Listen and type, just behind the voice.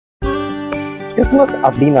Christmas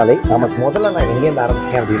அப்படின்னாலே நமக்கு முதல்ல நான் எங்கேருந்து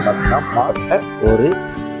ஆரம்பிச்சேன் அப்படின்னு பார்த்தீங்கன்னா ஒரு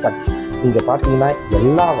சர்ச். இங்கே பார்த்தீங்கன்னா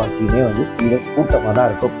எல்லா வாட்டியுமே வந்து சீரியல் கூட்டமாக தான்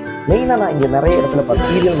இருக்கும். மெயினாக நான் இங்கே நிறைய இடத்துல பார்த்து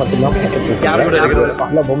சீரியல் மட்டும்தான்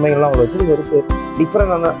பல பொம்மைகள்லாம் வச்சு ஒரு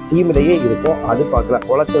டிஃப்ரெண்டான தீமிலேயே இருக்கும். அது பார்க்கலாம்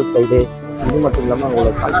குளச்சல் சைடு. இது மட்டும் இல்லாமல்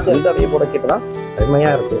அவங்களோட எல்லாமே போட கேட்டதான்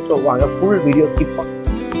செம்மையாக இருக்கும். ஸோ வாங்க ஃபுல் வீடியோ ஸ்கிப் பண்ண.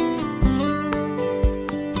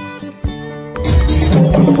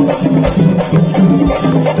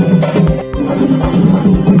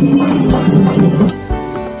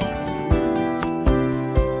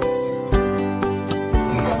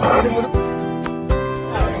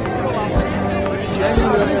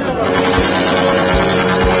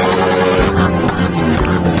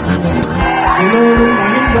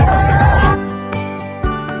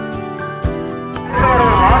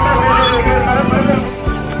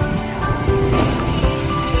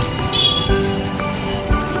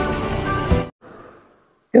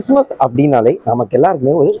 கிறிஸ்மஸ் அப்படின்னாலே நமக்கு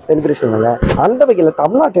எல்லாருக்குமே ஒரு செலிப்ரேஷன் இல்லை. அந்த வகையில்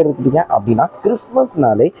தமிழ்நாட்டை எடுத்துக்கிட்டீங்க அப்படின்னா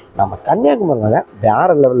கிறிஸ்மஸ்னாலே நம்ம கன்னியாகுமரியில் வேற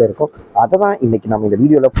லெவலில் இருக்கும். அதை தான் இன்னைக்கு நம்ம இந்த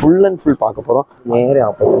வீடியோவில் ஃபுல் அண்ட் ஃபுல் பார்க்க போகிறோம். நேரே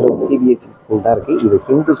ஆப்போசிட் ஒரு சிபிஎஸ்சி ஸ்கூல் தான் இருக்குது. இது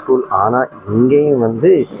ஹிந்து ஸ்கூல். ஆனால் இங்கேயும்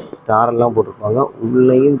வந்து ஸ்டாரெல்லாம் போட்டிருக்காங்க,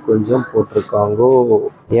 உள்ளேயும் கொஞ்சம் போட்டிருக்காங்கோ.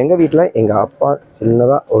 எங்கள் வீட்டில் எங்கள் அப்பா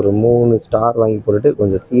சின்னதாக ஒரு 3 ஸ்டார் வாங்கி போட்டுட்டு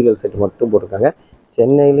கொஞ்சம் சீரியல் செட் மட்டும் போட்டிருக்காங்க.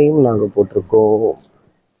 சென்னையிலையும் நாங்கள் போட்டிருக்கோம்.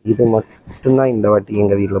 இது மட்டும்தான் இந்த வாட்டி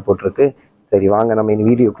எங்கள் வீட்டில் போட்டிருக்கு. சரி வாங்க நம்ம இந்த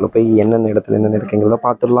வீடியோக்குள்ளே போய் என்னென்ன இடத்துல என்னென்ன இருக்குங்கிறத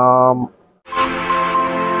பார்த்துடலாம்.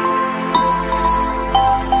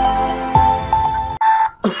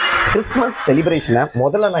 கிறிஸ்மஸ் செலிப்ரேஷனை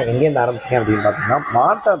முதல்ல நான் எங்கேருந்து ஆரம்பிச்சேன் அப்படின்னு பார்த்தீங்கன்னா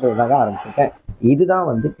மாட்டாததாக ஆரம்பிச்சிருக்கேன். இதுதான்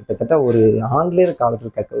வந்து கிட்டத்தட்ட ஒரு ஆங்கிலேயர்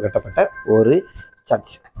காலத்தில் கட்டப்பட்ட ஒரு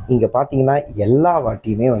சர்ச். இங்கே பார்த்தீங்கன்னா எல்லா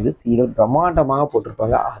வாட்டியுமே வந்து சீரியல் பிரம்மாண்டமாக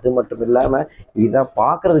போட்டிருப்பாங்க. அது மட்டும் இல்லாமல் இதை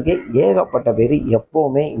பார்க்குறதுக்கே ஏகப்பட்ட பேர்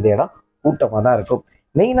எப்போவுமே இந்த இடம் கூட்டமாக தான் இருக்கும்.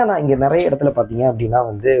 மெயினாக நான் இங்கே நிறைய இடத்துல பார்த்தீங்க அப்படின்னா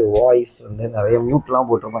வந்து வாய்ஸ் வந்து நிறைய மியூட்லாம்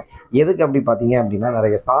போட்டிருப்பேன். எதுக்கு அப்படி பார்த்தீங்க அப்படின்னா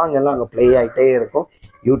நிறைய சாங் எல்லாம் அங்கே ப்ளே ஆகிட்டே இருக்கும்.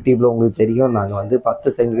 யூடியூப்பில் உங்களுக்கு தெரியும், நாங்கள் வந்து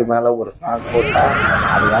 10 செகண்டுக்கு மேலே ஒரு சாங் போட்டால்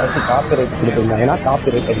அது யாராச்சும் காப்பி ரைட் கொடுத்துருந்தோம். ஏன்னா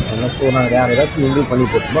காப்பி ரைட் அடிப்பாங்க. ஸோ நாங்கள் வேறு ஏதாச்சும் இம்ப்ரூவ் பண்ணி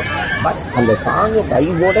போட்டுருந்தோம். பட் அந்த சாங்கை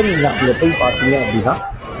வைவோடு நீங்கள் அங்கே போய் பார்த்தீங்க அப்படின்னா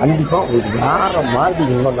கண்டிப்பாக உங்களுக்கு வேறு மாதிரி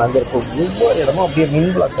இன்னும் நாங்கள் இருக்கும். ஒவ்வொரு இடமும் அப்படியே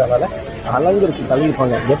மின் பிளாக்கால அலங்கரித்து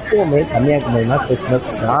தள்ளியிருப்பாங்க. எப்போவுமே கன்னியாகுமரினா கிறிஸ்மஸ்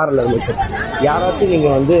வேறு லெவலில் இருக்கும். யாராச்சும்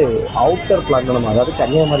நீங்கள் வந்து அவுட்டர் பிளான் பண்ணணும், அதாவது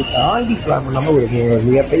கன்னியாகுமரி தாண்டி பிளான் பண்ணாமல் ஒரு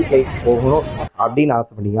நியர்பை பிளேஸ் போகணும் அப்படின்னு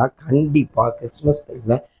ஆசைப்பட்டீங்கன்னா கண்டிப்பாக கிறிஸ்மஸ்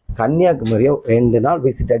டைமில் கன்னியாகுமரியை 2 நாள்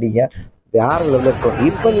விசிட் அடிங்க. வேற லெவலில் இருக்கும்.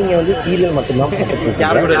 இப்போ நீங்கள் வந்து சீரியல் மட்டும்தான்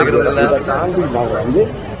இதை தாண்டி நாங்கள் வந்து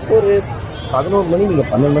ஒரு 11 மணி நீங்கள்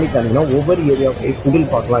 12 மணிக்கு ஆனீங்கன்னா ஒவ்வொரு ஏரியாவுக்கு போய் குடில்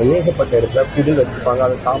பார்க்கலாம். ஏகப்பட்ட இடத்துல குடில் வச்சுருப்பாங்க.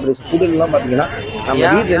 அது காம்படிஷன் குடில்லாம் பார்த்தீங்கன்னா நம்ம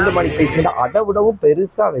வீடு 2 மாடி சைஸ் அதை விடவும்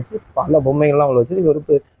பெருசாக வச்சு பல பொம்மைகள்லாம் அவ்வளோ வச்சு நீங்கள்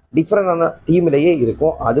ஒரு டிஃப்ரெண்டான தீமிலேயே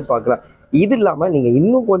இருக்கும். அது பார்க்கலாம். இது இல்லாமல் நீங்கள்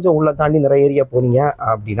இன்னும் கொஞ்சம் உள்ள தாண்டி நிறைய ஏரியா போனீங்க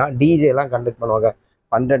அப்படின்னா டிஜேலாம் கண்டக்ட் பண்ணுவாங்க.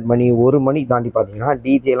 12 மணி 1 மணி தாண்டி பார்த்தீங்கன்னா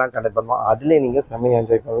டிஜேலாம் கண்டக்ட் பண்ணுவாங்க. அதில் நீங்கள் செம்மையாக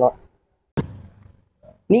என்ஜாய் பண்ணலாம்.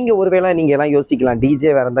 நீங்கள் ஒருவேளை நீங்கள் எல்லாம் யோசிக்கலாம்,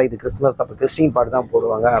 டிஜே வேறு இருந்தால் இது கிறிஸ்மஸ் அப்போ கிறிஸ்டின் பாட்டு தான்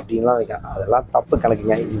போடுவாங்க அப்படின்லாம் நினைக்கிறேன். அதெல்லாம் தப்பு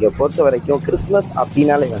கணக்குங்க. இங்கே பொறுத்த வரைக்கும் கிறிஸ்மஸ்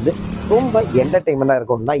அப்படின்னாலே வந்து ரொம்ப என்டர்டெயின்மெண்ட்டாக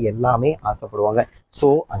இருக்கும்னா எல்லாமே ஆசைப்படுவாங்க. ஸோ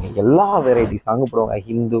அங்கே எல்லா வெரைட்டி சாங்கும் போடுவாங்க.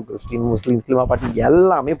 ஹிந்து, கிறிஸ்டின், முஸ்லீம் பாட்டு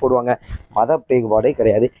எல்லாமே போடுவாங்க. மத பேகுபாடே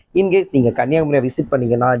கிடையாது. இன்கேஸ் நீங்கள் கன்னியாகுமரியை விசிட்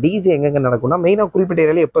பண்ணிங்கன்னா டிஜே எங்கெங்கே நடக்கும்னா மெயினாக குறிப்பிட்ட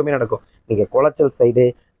ஏரியாவில் எப்போவுமே நடக்கும். நீங்கள் குளச்சல் சைடு,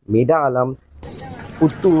 மிடாலம்,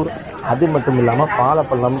 புத்தூர், அது மட்டும் இல்லாமல்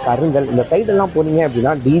பாலப்பள்ளம், கருங்கல் இந்த சைடெல்லாம் போனீங்க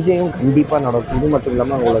அப்படின்னா டிஜேயும் கண்டிப்பாக நடக்கும். இது மட்டும்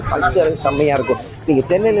இல்லாமல் அவங்களோட கல்ச்சர் செம்மையாக இருக்கும். நீங்கள்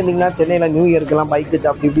சென்னையில் இருந்தீங்கன்னா சென்னையில் நியூ இயர்க்கெல்லாம் பைக் வச்சு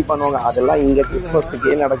அப்படி இப்படி பண்ணுவாங்க. அதெல்லாம் இங்கே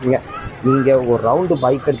கிறிஸ்மஸுக்கே நடக்குங்க. நீங்கள் ஒரு ரவுண்டு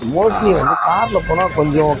பைக் எடுத்து மோஸ்ட்லி வந்து காரில் போனால்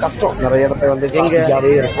கொஞ்சம் கஷ்டம். நிறைய இடத்துல வந்து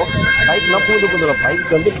எங்கேயாவே இருக்கும். பைக்னால் புது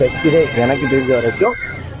பைக் வந்து பெஸ்ட்டுவே எனக்கு தெரிஞ்ச வரைக்கும்.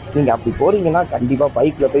 நீங்கள் அப்படி போகிறீங்கன்னா கண்டிப்பாக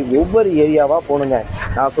பைக்கில் போய் ஒவ்வொரு ஏரியாவாக போகணுங்க.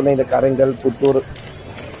 நான் சொன்ன இந்த கருங்கல், புத்தூர்,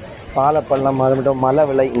 பாலப்பள்ளம், அது மட்டும் மலை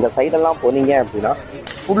விலை இந்த சைடெல்லாம் போனீங்க அப்படின்னா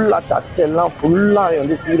ஃபுல்லாக சர்ச்செல்லாம் ஃபுல்லாகவே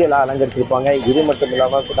வந்து சீரியலாக அலங்கரிச்சிருப்பாங்க. இது மட்டும்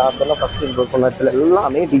இல்லாமல் நான் சொன்ன ஃபஸ்ட்டு சொன்ன இடத்துல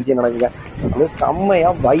எல்லாமே டிஜே நடக்குங்க. அது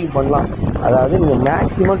செம்மையாக வைப் பண்ணலாம். அதாவது நீங்கள்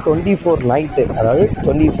மேக்ஸிமம் 24 நைட்டு, அதாவது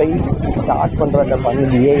 25 ஸ்டார்ட் பண்ணுற அந்த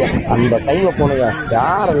 12 AM அந்த டைமில் போனுங்க.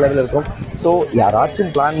 வேறு லெவலில் இருக்கும். ஸோ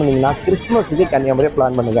யாராச்சும் பிளான் பண்ணிங்கன்னா கிறிஸ்மஸுக்கு கன்னியாகுமரியே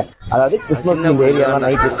பிளான் பண்ணுங்கள். அதாவது கிறிஸ்மஸ் இந்த ஏரியாலாம்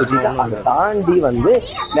நைட்டு சுற்றிட்டு அதை தாண்டி வந்து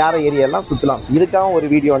வேறு ஏரியாலாம் சுற்றலாம். இதுக்காக ஒரு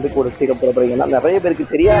வீடியோ வந்து கூட சீக்கிரம் ஏன்னா நிறைய பேருக்கு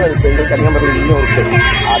தெரியாத விஷயங்கள் கன்னியாகுமரி இன்னும் இருக்குது.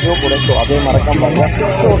 அதுவும் கூட ஸோ அதே மறக்காம பாருங்க.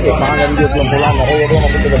 ஸோ ஓகே நாங்கள் வீடியோக்குள்ள போகலாம். நிறைய பேர்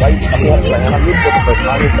வந்து இந்த வைஸ் கம்மியாக இருக்கலாம். ஏன்னா வீட் போட்டு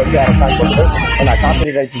நாங்கள் சொல்லி அரசாங்கம் போட்டு ஏன்னா காப்பி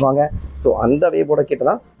அடிச்சுவாங்க. ஸோ அந்த வே போட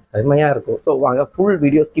கேட்டதான் செம்மையாக இருக்கும். ஸோ வாங்க ஃபுல்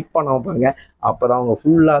வீடியோ ஸ்கிப் பண்ணாமல் பாருங்க. அப்போ தான் அவங்க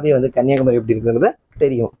ஃபுல்லாகவே வந்து கன்னியாகுமரி எப்படி இருக்குங்கிறது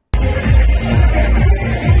தெரியும்.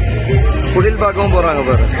 குடில் பார்க்கவும் போகிறாங்க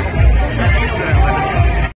பாரு.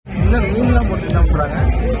 என்ன மீன்லாம் போட்டு என்ன பண்றாங்க?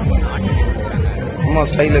 சும்மா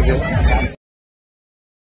ஸ்டைலுக்கு.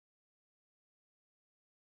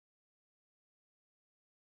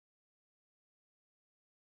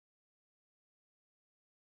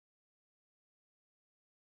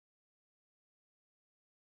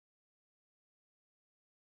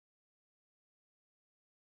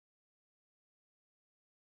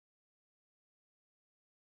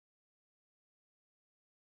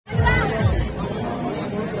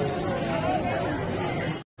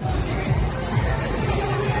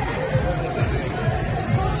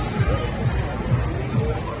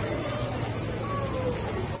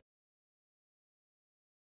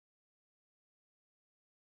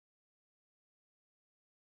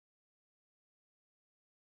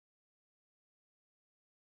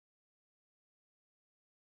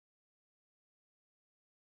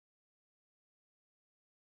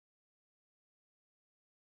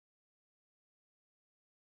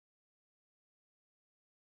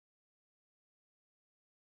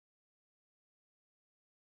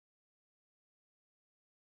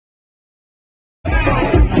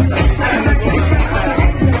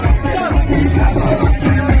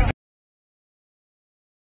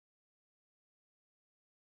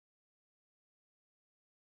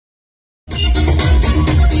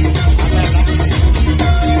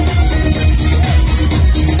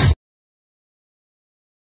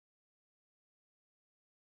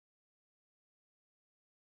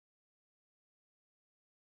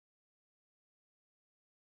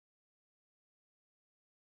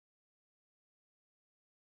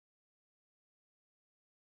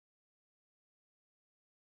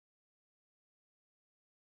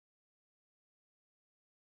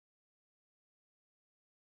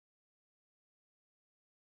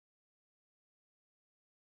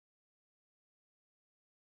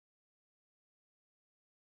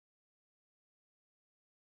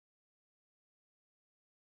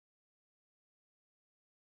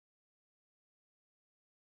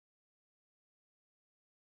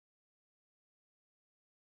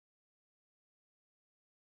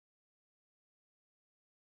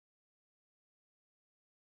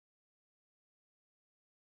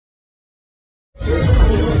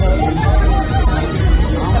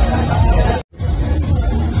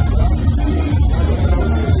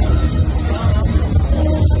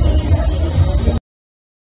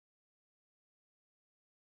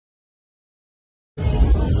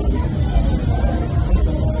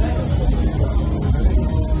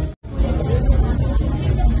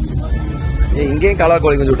 இங்கேயும் கலா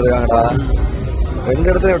கோழி குஞ்சு விட்டுருக்காங்கடா. 2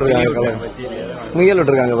 இடத்துல விட்டுருக்காங்க கலா. முயல்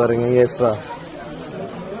விட்டுருக்காங்க பாருங்க இங்க எக்ஸ்ட்ரா.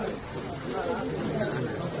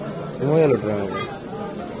 முயல் விட்டுருக்காங்க.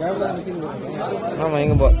 ஆமா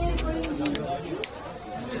எங்க போ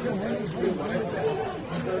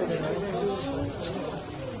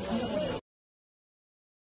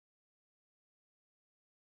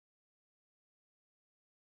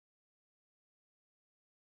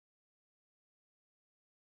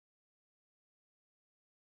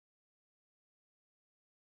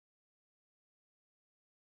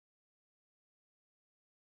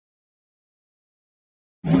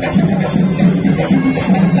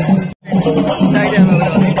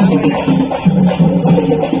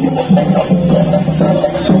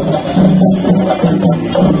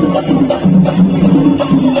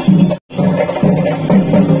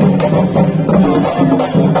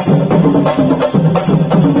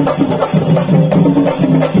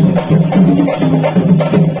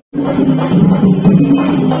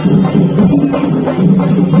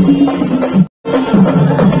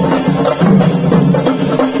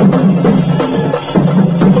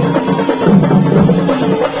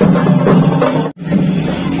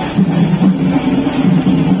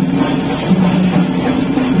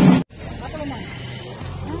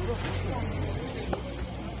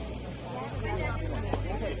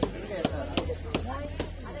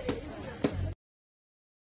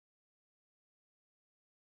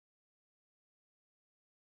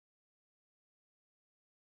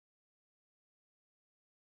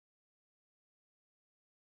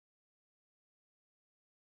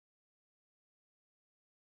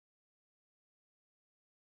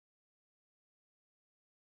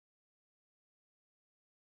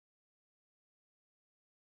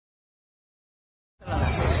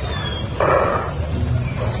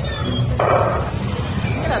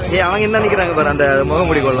அவங்க என்ன நிக்கிறாங்க பாரு அந்த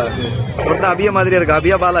முகமுடி கொள்ள ஒருத்தன் அபியா மாதிரியா இருக்கு.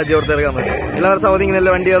 அபியா பாலாஜி ஒருத்தர் இருக்கா மாதிரி. எல்லாரும் சவுதிங்க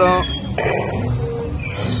நெல்ல வண்டி வரும்.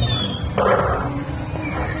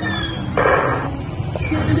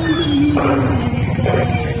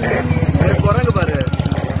 குரங்கு பாரு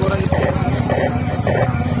குரங்கு.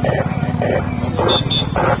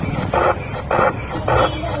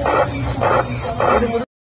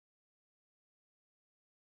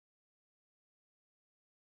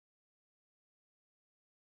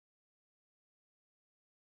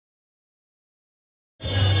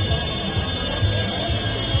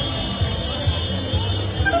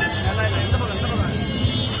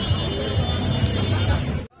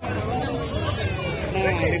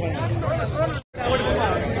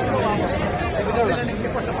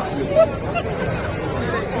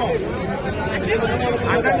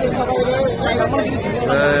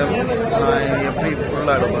 எப்படி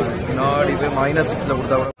ஃபுல்லாக எடுப்பேன் நாடி போய் -6ல்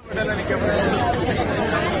கொடுத்தா கூட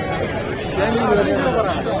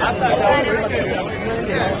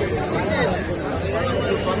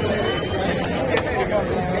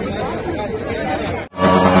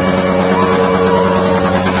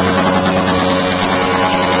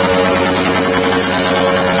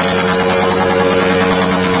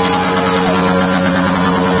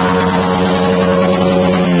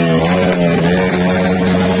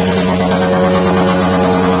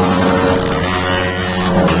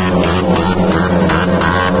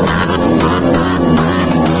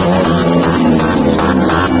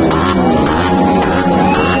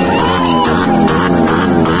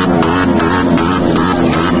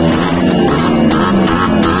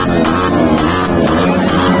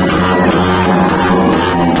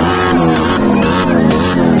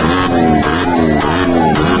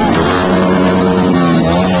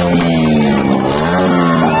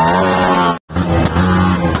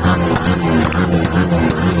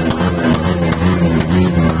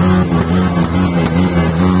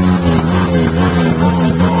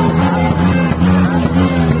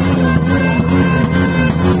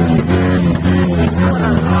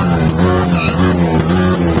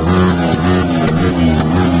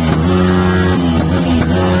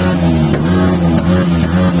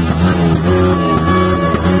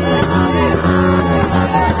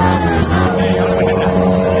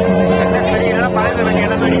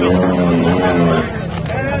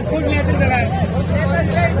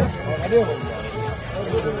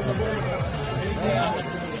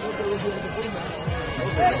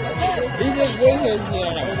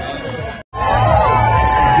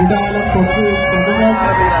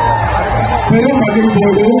பெரும்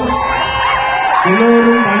மகிழ்வோடு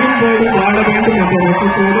எல்லோரும் மகிழ்வோடு வாழ வேண்டும் என்ற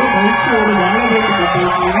நோக்கத்தோடு மகிழ்ச்சியோடு வாழ வேண்டும்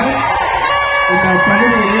என்ற இந்த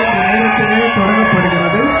பணிகளை நேரத்திலே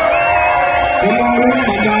தொடங்கப்படுகிறது. எல்லாரும்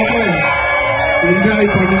நன்றாக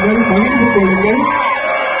என்ஜாய் பண்ணுங்கள், மகிழ்ந்து கொள்ளுங்கள்.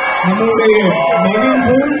 நம்முடைய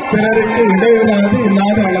மகிழ்வு பிறருக்கு இடையூறாது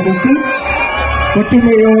இல்லாத அளவுக்கு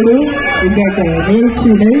ஒற்றுமையோடு இந்த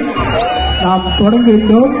நிகழ்ச்சியினை நாம்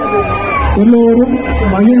தொடங்குகின்றோம். எல்லோரும்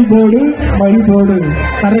மகிழ்வோடு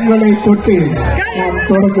கரங்களை கொட்டி நாம்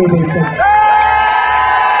தொடங்க வேண்டும்.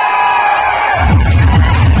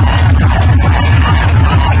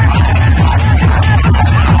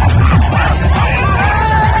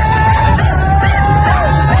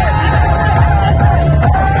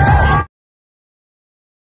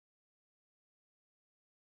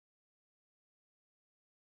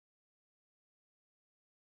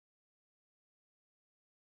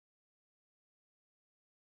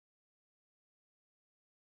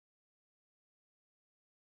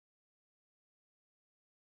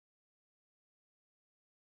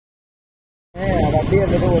 அது அப்படியே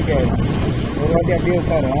இருந்தது ஓகே. ஒரு வாட்டி அப்படியே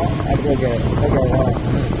உட்காரும், அது ஓகே ஓகேவா?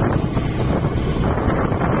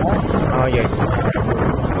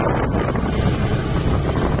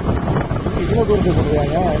 இவ்வளோ தூரத்துக்கு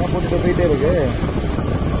போட்டுருக்காங்க, என்ன போட்டுட்டு போயிட்டே இருக்கு.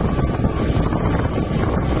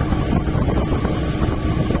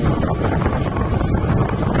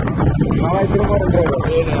 நாளை திரும்ப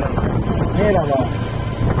நேராவா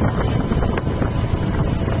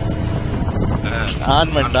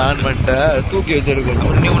ஆன் பண்ணிட்ட தூக்கி வச்சு எடுக்கணும்.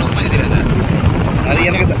 உடனே உனக்கு மாதிரி தெரியாது, அது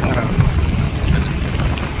எனக்கு தான்.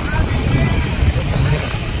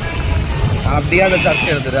 அப்படியே அந்த சர்ச்சை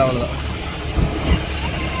எடுத்துரு, அவ்வளோதான்.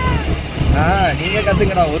 நீங்கள்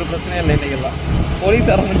கற்றுக்கண்ணா, ஒரு பிரச்சனையும் இல்லை. இன்னைக்கெல்லாம்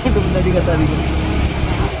போலீஸ் அரங்க கூட்டு முன்னாடி கத்தாதீங்க.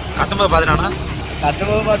 கத்தும்போது பார்த்துட்டானா,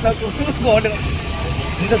 கத்தும்போது பார்த்தா கோடு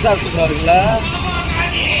இந்த சார் சொல்கிறாருங்களா.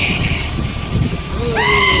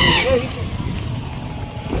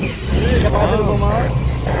 பார்த்துருப்போமா?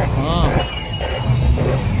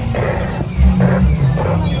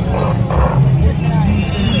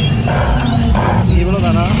 இவ்வளோ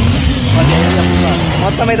தானா?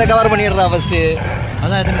 மொத்தமாக இதை கவர் பண்ணிடுறா ஃபஸ்ட்டு.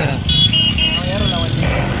 அதான் எதுன்னு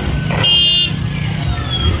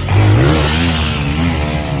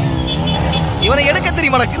இவனை எடுக்க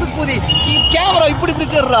தெரியுமா? கிருக்குதி கேமரா இப்படி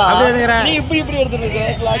பிடிச்சிடுறா, நீ இப்படி எடுத்துருக்க.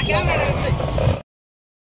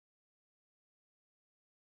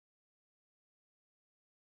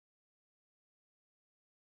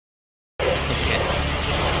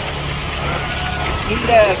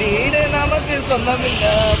 இந்த வீடு நமக்கு சொந்தம் இல்ல.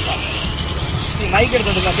 நீ மைக்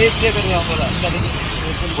எடுத்துருக்க பேசிட்டே போயிருவான் போல.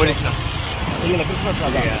 போலீஸ் இல்ல, கிறிஸ்மஸ்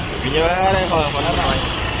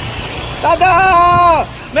தாத்தா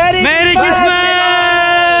மேரி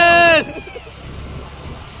கிறிஸ்மஸ்.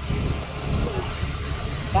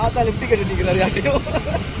 தாத்தா லிப்ட் கட்டி நிக்கிறாரு யார்ட்டையும்.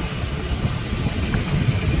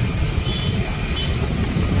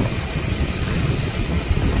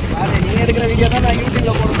 எடுக்கிற வீடியோ தான் நான்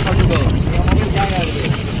யூடியூப்ல போடணும் பார்த்துக்கோ. என் மொபைல் ஹேங் ஆகுது.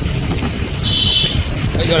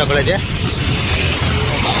 இதோட காலேஜ்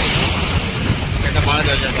கேட்ட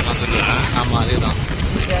பாலத்தை வச்சு நான் சொல்லுவேன். ஆமாம் அதேதான்.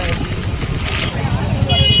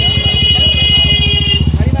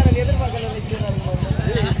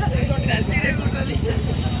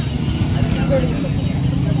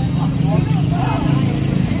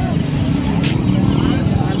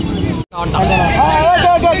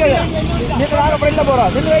 நாங்க ஃப்ரெண்ட்ல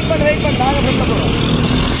போறோம். வெயிட் பண்ணு நாங்க ஃப்ரெண்ட்ல போறோம்.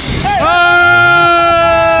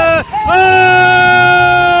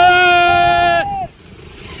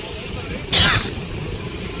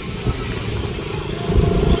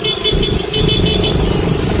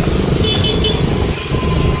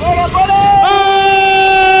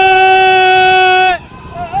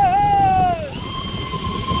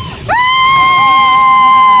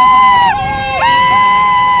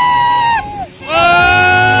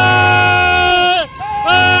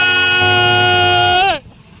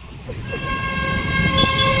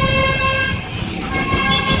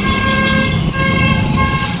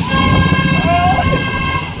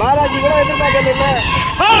 பாலாஜி கூட எதிர்பார்க்கல.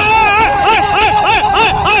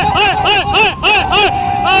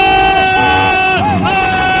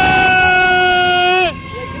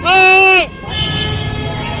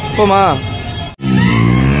 போமா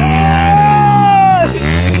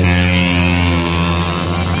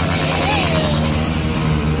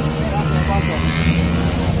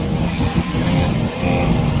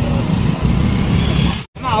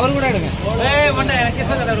அவர் கூட எடுங்க.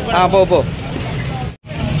 போ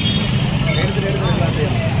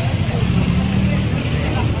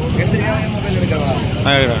மொபைல் எடுக்கிறவா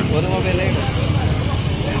ஒரு மொபைல்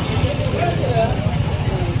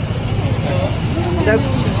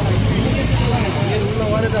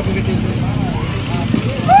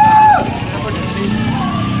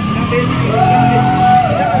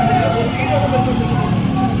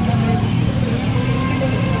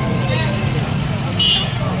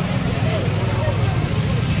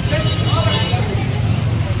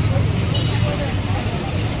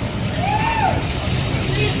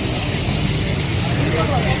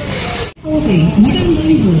சோகை, உடல்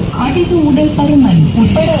நலிவு, அதிக உடல் பருமன்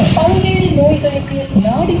உட்பட பல்வேறு நோய்களுக்கு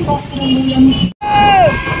நாடி சாஸ்திரம் மூலம்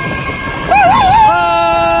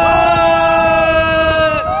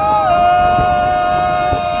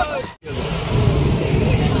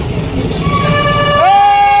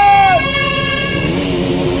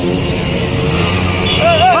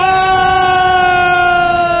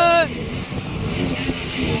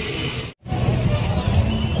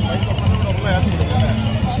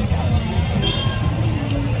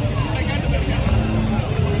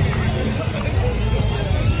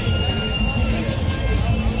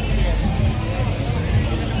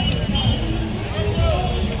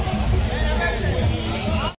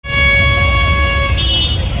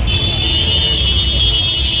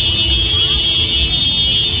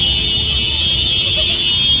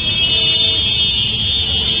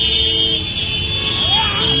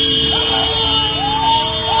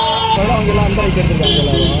அந்த ரைட் எடுத்துருக்காங்க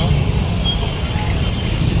எல்லாரும்.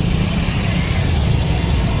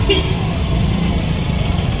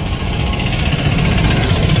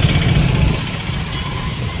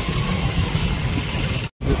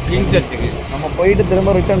 நம்ம போயிட்டு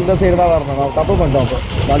திரும்ப ரிட்டர்ன் இந்த சைடு தான் வரணும். நம்ம தப்பு பண்ணிட்டோம். அப்போ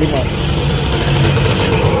வாலிமா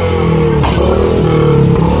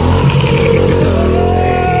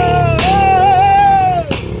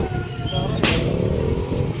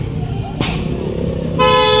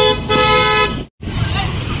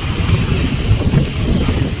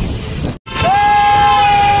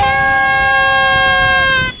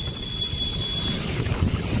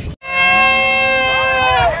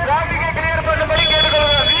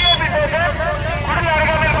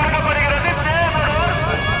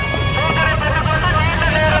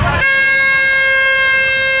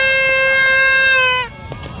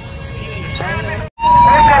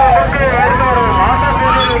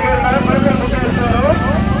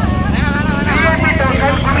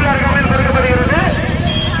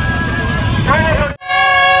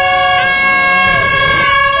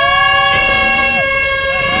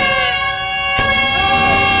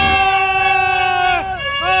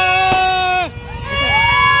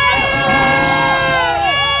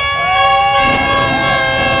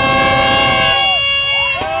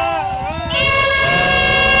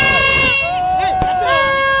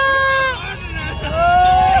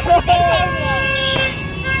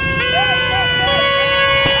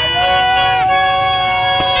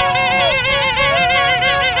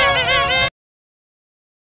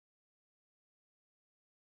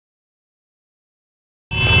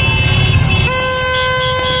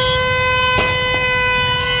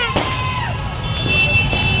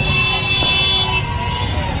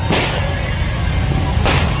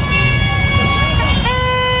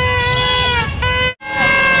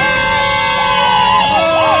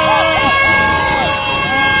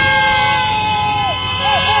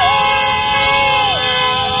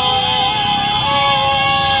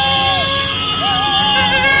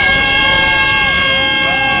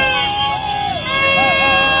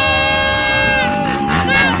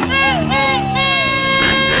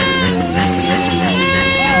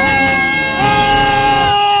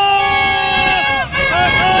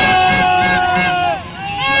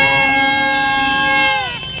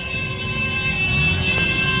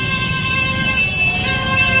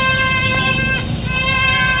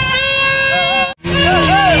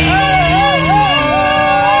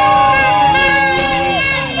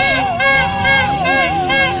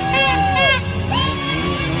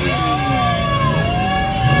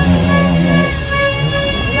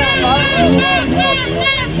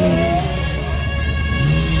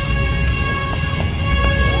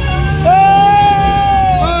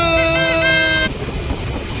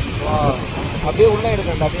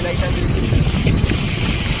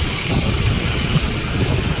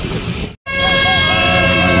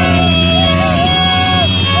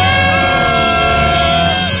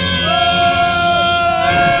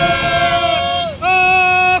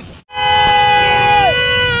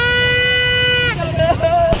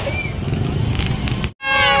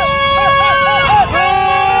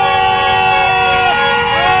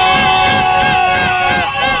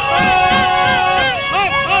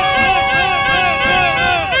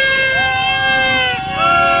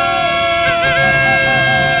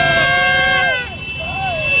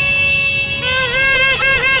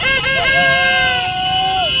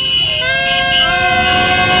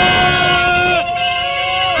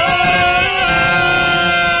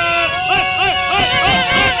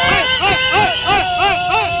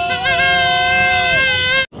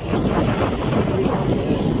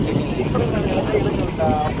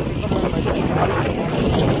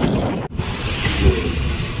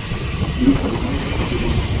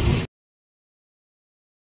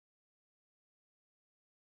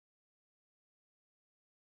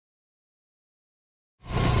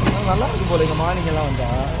நல்லா இருக்கு போல இங்கே மார்னிங் எல்லாம் வந்தா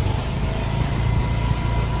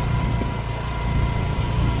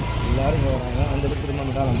எல்லாரும் இங்கே வராங்க அந்த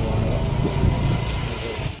திரும்ப தான் நம்புவாங்க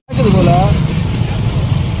போல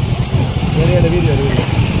நிறைய வீடியோ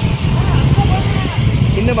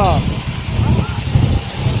இன்னுமா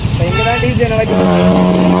இங்கே தான் டிஜே நடக்குது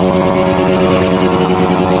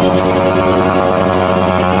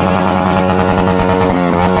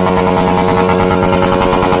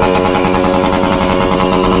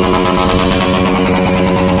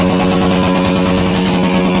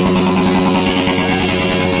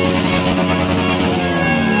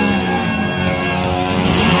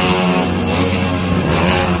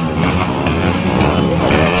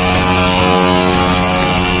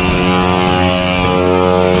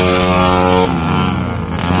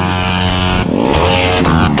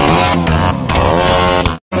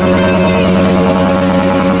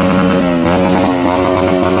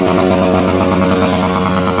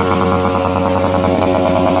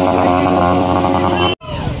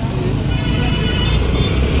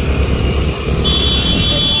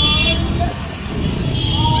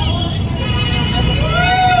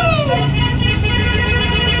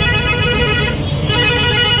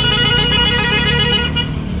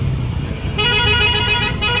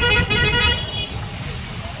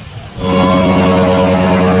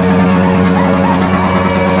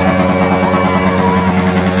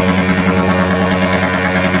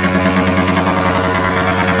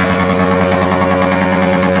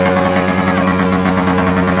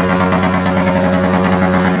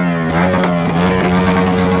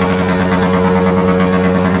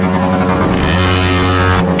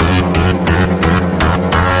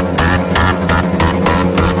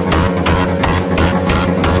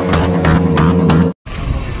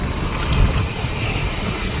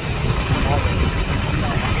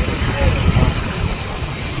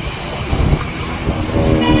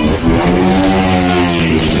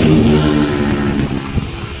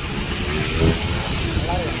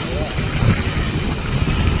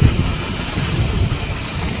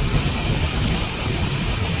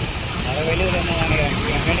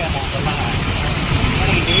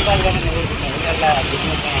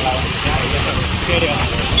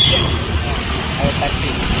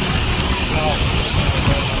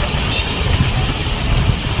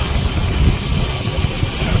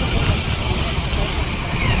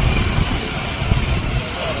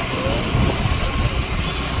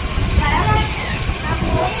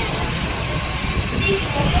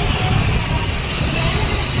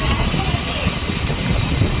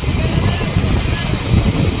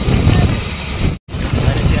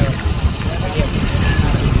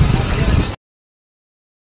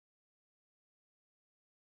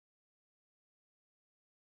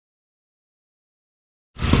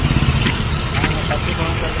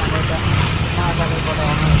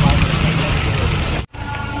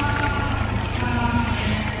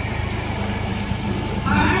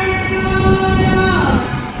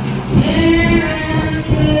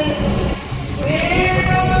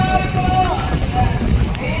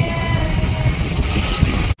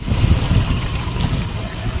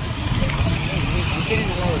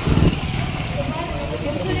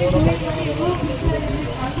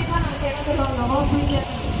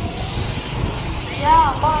ஐயா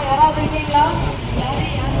அம்மா யாராவது இருக்கீங்களா?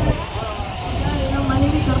 என்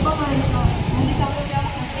மனைவி கர்ப்பமா இருக்கோம்.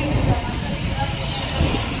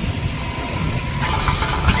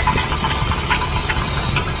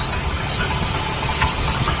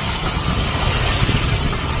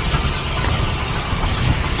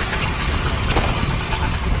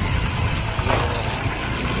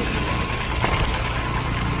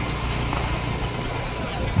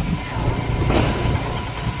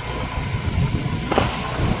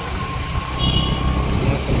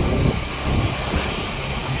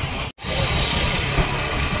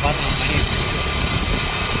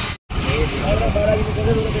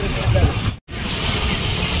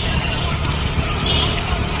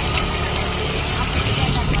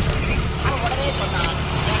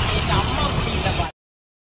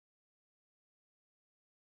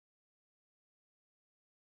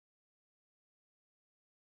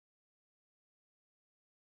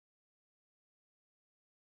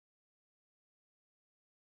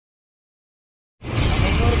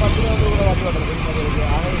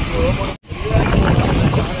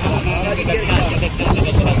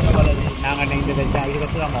 நாங்கள் இந்த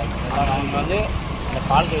இதுக்கு அவங்க வந்து இந்த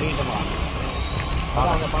பாலத்தை எறிவிட்டோமா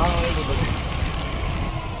அந்த பாலம்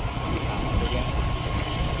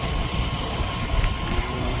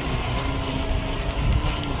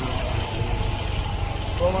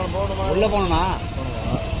உள்ளே போகணுண்ணா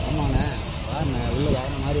ஆமாண்ணே பாருண்ணே உள்ளே வேற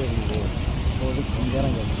மாதிரி இருக்குது போது கொஞ்சம்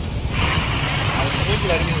நேரம் கேட்கும் அது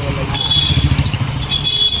வீட்டில் அடிக்கிறது இல்லைண்ணா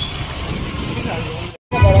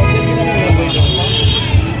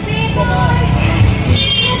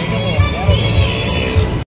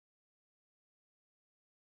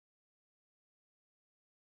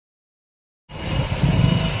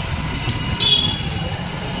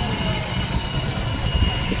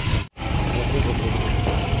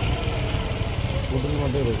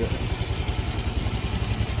மட்டும் இருக்கு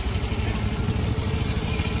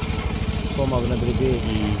போமா அப்படின்னா திருப்பி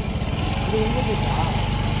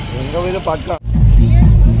எங்கள் வீடு பக்கம்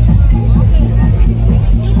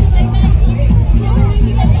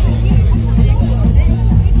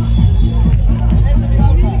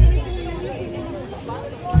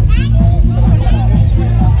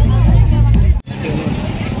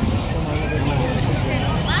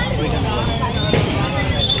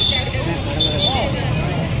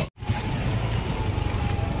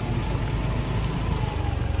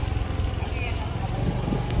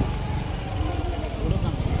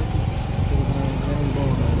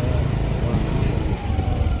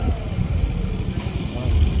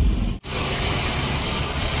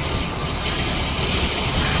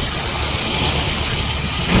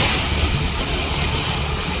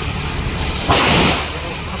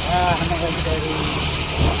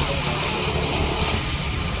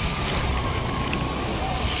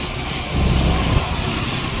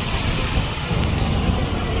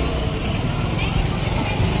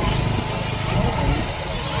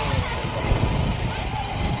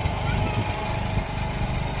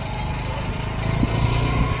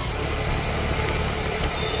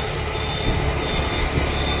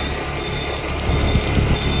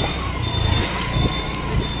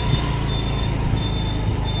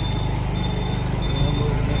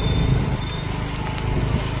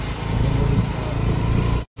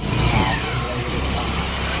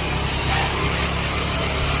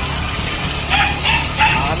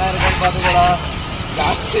பார்த்துக்கடா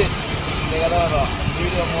ஜாஸ்தி இந்த கதை வரும்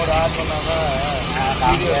வீடியோ மோட் ஆன் பண்ணாமல்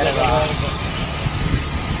வீடியோ இருக்கும்